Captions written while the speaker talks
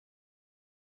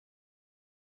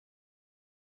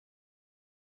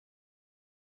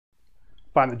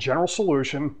Find the general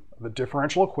solution of the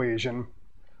differential equation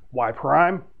y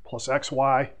prime plus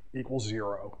xy equals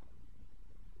 0.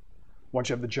 Once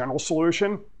you have the general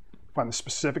solution, find the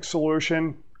specific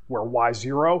solution where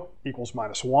y0 equals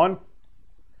minus 1,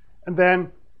 and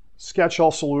then sketch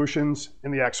all solutions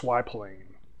in the xy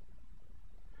plane.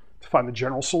 To find the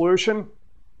general solution,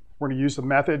 we're going to use the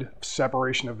method of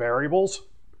separation of variables.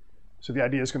 So the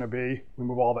idea is going to be, we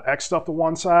move all the x stuff to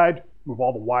one side, move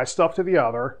all the y stuff to the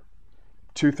other.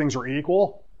 Two things are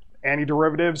equal.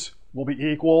 Antiderivatives will be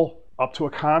equal up to a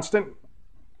constant.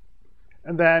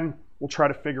 And then we'll try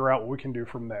to figure out what we can do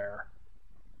from there.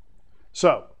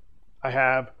 So I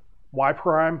have y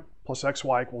prime plus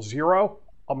xy equals 0.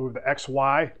 I'll move the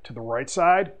xy to the right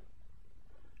side.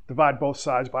 Divide both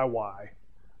sides by y.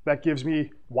 That gives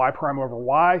me y prime over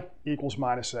y equals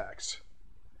minus x.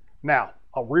 Now,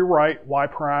 I'll rewrite y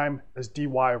prime as dy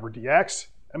over dx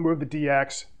and move the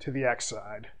dx to the x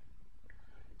side.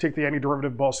 Take the antiderivative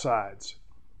of both sides.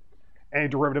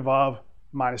 Antiderivative of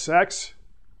minus x,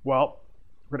 well,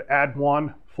 we're going to add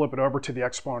 1, flip it over to the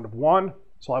exponent of 1,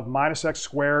 so I'll have minus x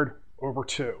squared over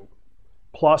 2,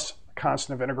 plus a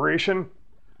constant of integration,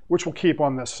 which we'll keep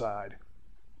on this side.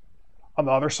 On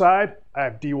the other side, I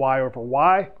have dy over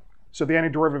y, so the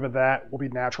antiderivative of that will be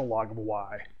natural log of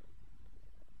y.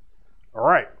 All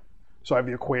right, so I have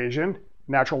the equation,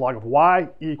 natural log of y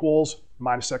equals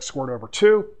minus x squared over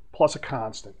 2 plus a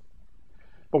constant.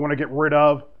 But when I get rid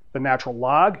of the natural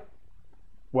log,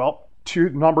 well, two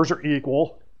numbers are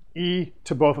equal. E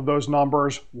to both of those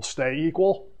numbers will stay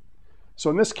equal. So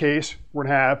in this case, we're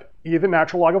going to have e to the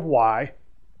natural log of y,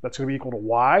 that's going to be equal to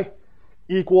y,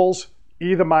 equals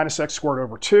e to the minus x squared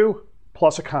over 2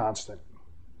 plus a constant.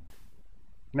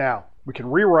 Now, we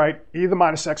can rewrite e to the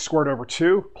minus x squared over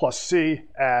 2 plus c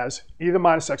as e to the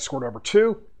minus x squared over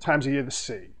 2 times e to the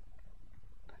c.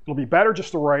 It'll be better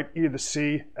just to write e to the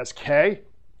c as k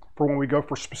for when we go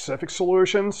for specific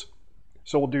solutions,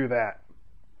 so we'll do that.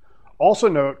 Also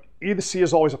note, e to the c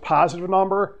is always a positive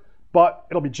number, but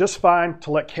it'll be just fine to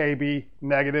let k be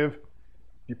negative.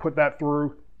 If you put that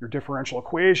through your differential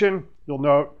equation, you'll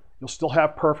note you'll still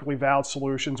have perfectly valid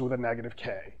solutions with a negative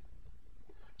k.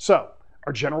 So,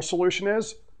 our general solution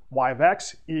is y of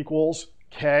x equals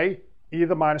k e to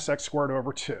the minus x squared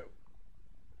over 2.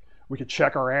 We could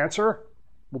check our answer.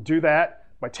 We'll do that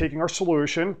by taking our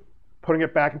solution, putting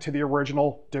it back into the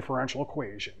original differential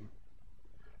equation.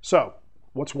 So,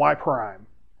 what's y prime?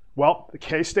 Well, the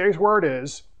k stays where it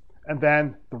is, and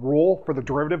then the rule for the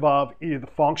derivative of e to the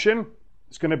function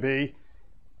is going to be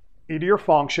e to your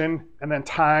function, and then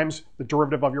times the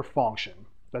derivative of your function.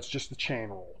 That's just the chain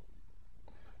rule.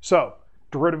 So,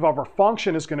 derivative of our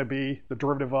function is going to be the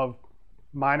derivative of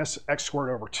minus x squared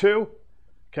over 2.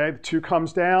 Okay, the 2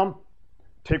 comes down,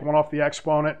 take 1 off the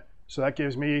exponent, so that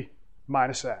gives me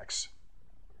minus x.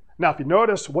 Now, if you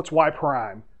notice, what's y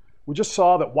prime? We just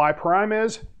saw that y prime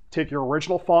is take your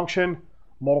original function,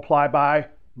 multiply by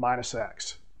minus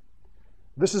x.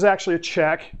 This is actually a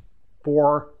check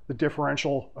for the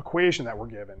differential equation that we're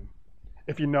given.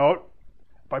 If you note,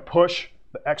 if I push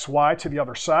the xy to the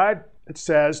other side, it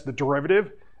says the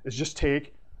derivative is just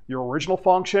take your original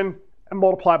function and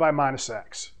multiply by minus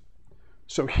x.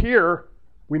 So here,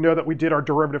 we know that we did our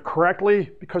derivative correctly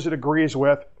because it agrees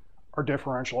with our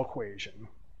differential equation.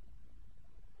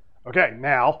 Okay,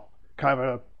 now, kind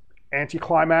of an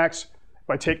anticlimax. If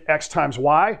I take x times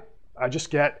y, I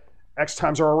just get x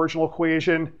times our original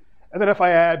equation. And then if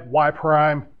I add y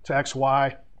prime to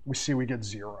xy, we see we get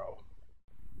 0.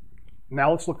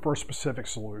 Now let's look for a specific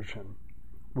solution.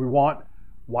 We want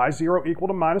y0 equal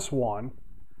to minus 1.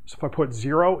 So if I put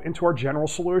 0 into our general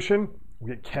solution,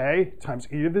 we get k times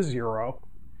e to the 0.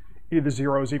 E to the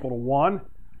 0 is equal to 1.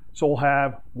 So we'll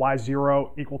have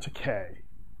y0 equal to k.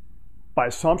 By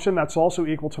assumption, that's also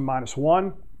equal to minus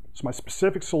 1. So my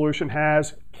specific solution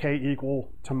has k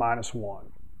equal to minus 1.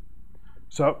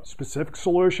 So specific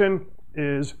solution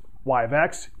is y of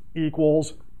x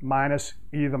equals minus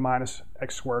e to the minus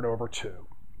x squared over 2.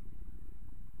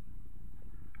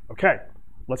 Okay,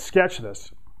 let's sketch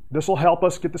this. This will help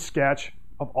us get the sketch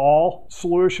of all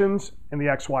solutions in the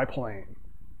xy plane.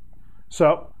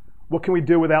 So what can we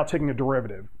do without taking a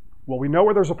derivative? Well, we know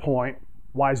where there's a point.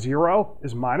 y0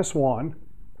 is minus 1,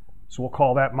 so we'll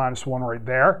call that minus 1 right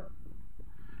there.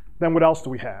 Then what else do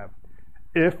we have?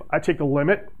 If I take the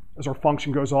limit as our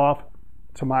function goes off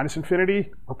to minus infinity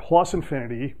or plus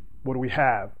infinity, what do we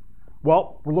have?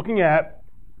 Well, we're looking at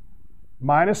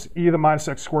minus e to the minus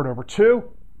x squared over 2.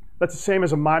 That's the same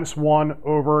as a minus 1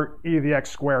 over e to the x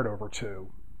squared over 2.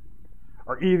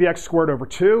 Our e to the x squared over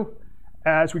 2,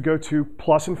 as we go to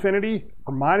plus infinity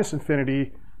or minus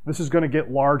infinity, this is going to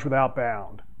get large without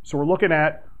bound. So we're looking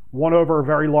at 1 over a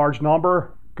very large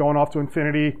number going off to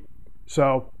infinity.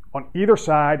 So on either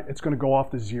side, it's going to go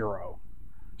off to 0.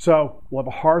 So we'll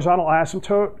have a horizontal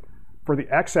asymptote for the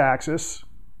x-axis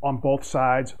on both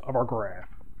sides of our graph.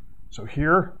 So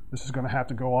here, this is going to have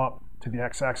to go up to the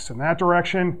x-axis in that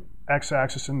direction,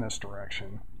 x-axis in this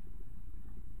direction.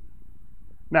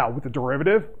 Now, with the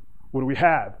derivative, what do we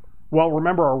have? Well,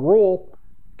 remember our rule.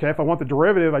 Okay, if I want the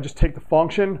derivative, I just take the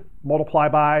function, multiply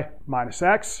by minus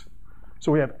x.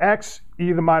 So we have x e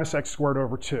to the minus x squared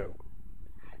over 2.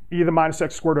 E to the minus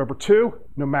x squared over 2,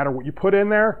 no matter what you put in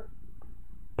there,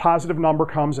 positive number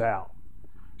comes out.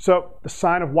 So the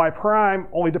sign of y prime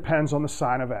only depends on the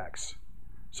sign of x.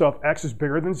 So if x is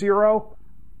bigger than 0,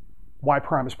 y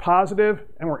prime is positive,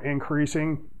 and we're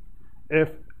increasing.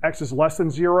 If x is less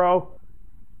than 0,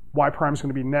 y prime is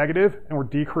going to be negative, and we're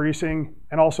decreasing.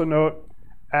 And also note,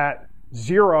 at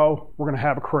 0, we're going to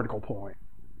have a critical point.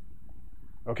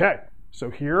 Okay, so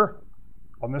here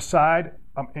on this side,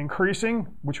 I'm increasing,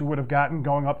 which we would have gotten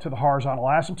going up to the horizontal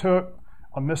asymptote.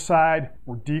 On this side,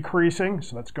 we're decreasing,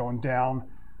 so that's going down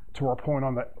to our point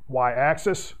on the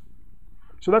y-axis.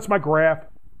 So that's my graph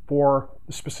for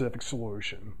the specific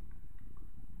solution.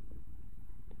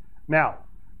 Now,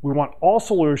 we want all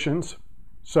solutions,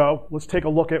 so let's take a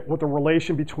look at what the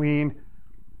relation between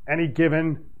any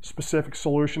given specific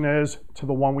solution is to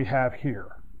the one we have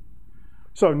here.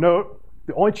 So note,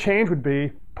 the only change would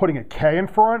be putting a k in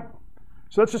front.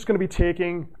 So that's just going to be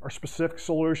taking our specific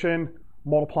solution,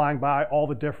 multiplying by all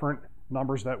the different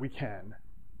numbers that we can.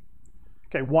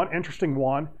 Okay, one interesting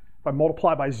one, if I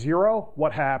multiply by 0,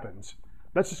 what happens?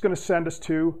 That's just going to send us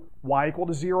to y equal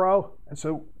to 0, and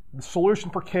so the solution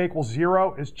for k equals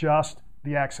 0 is just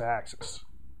the x-axis.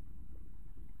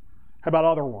 How about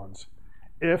other ones?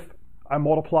 If I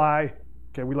multiply,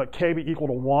 okay, we let k be equal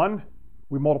to 1,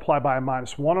 we multiply by a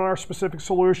minus 1 on our specific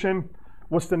solution,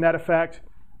 what's the net effect?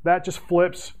 That just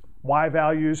flips y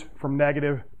values from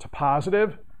negative to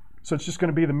positive, so it's just going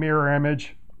to be the mirror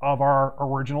image of our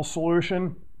original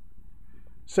solution.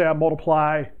 Say I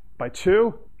multiply by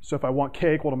 2, so if I want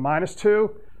k equal to minus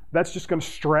 2, that's just going to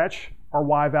stretch our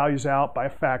y values out by a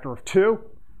factor of 2.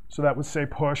 So that would say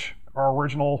push our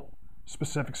original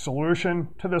specific solution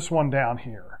to this one down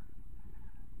here.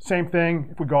 Same thing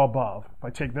if we go above. If I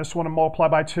take this one and multiply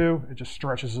by 2, it just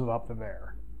stretches it up to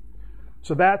there.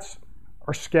 So that's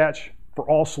our sketch for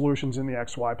all solutions in the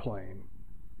xy plane.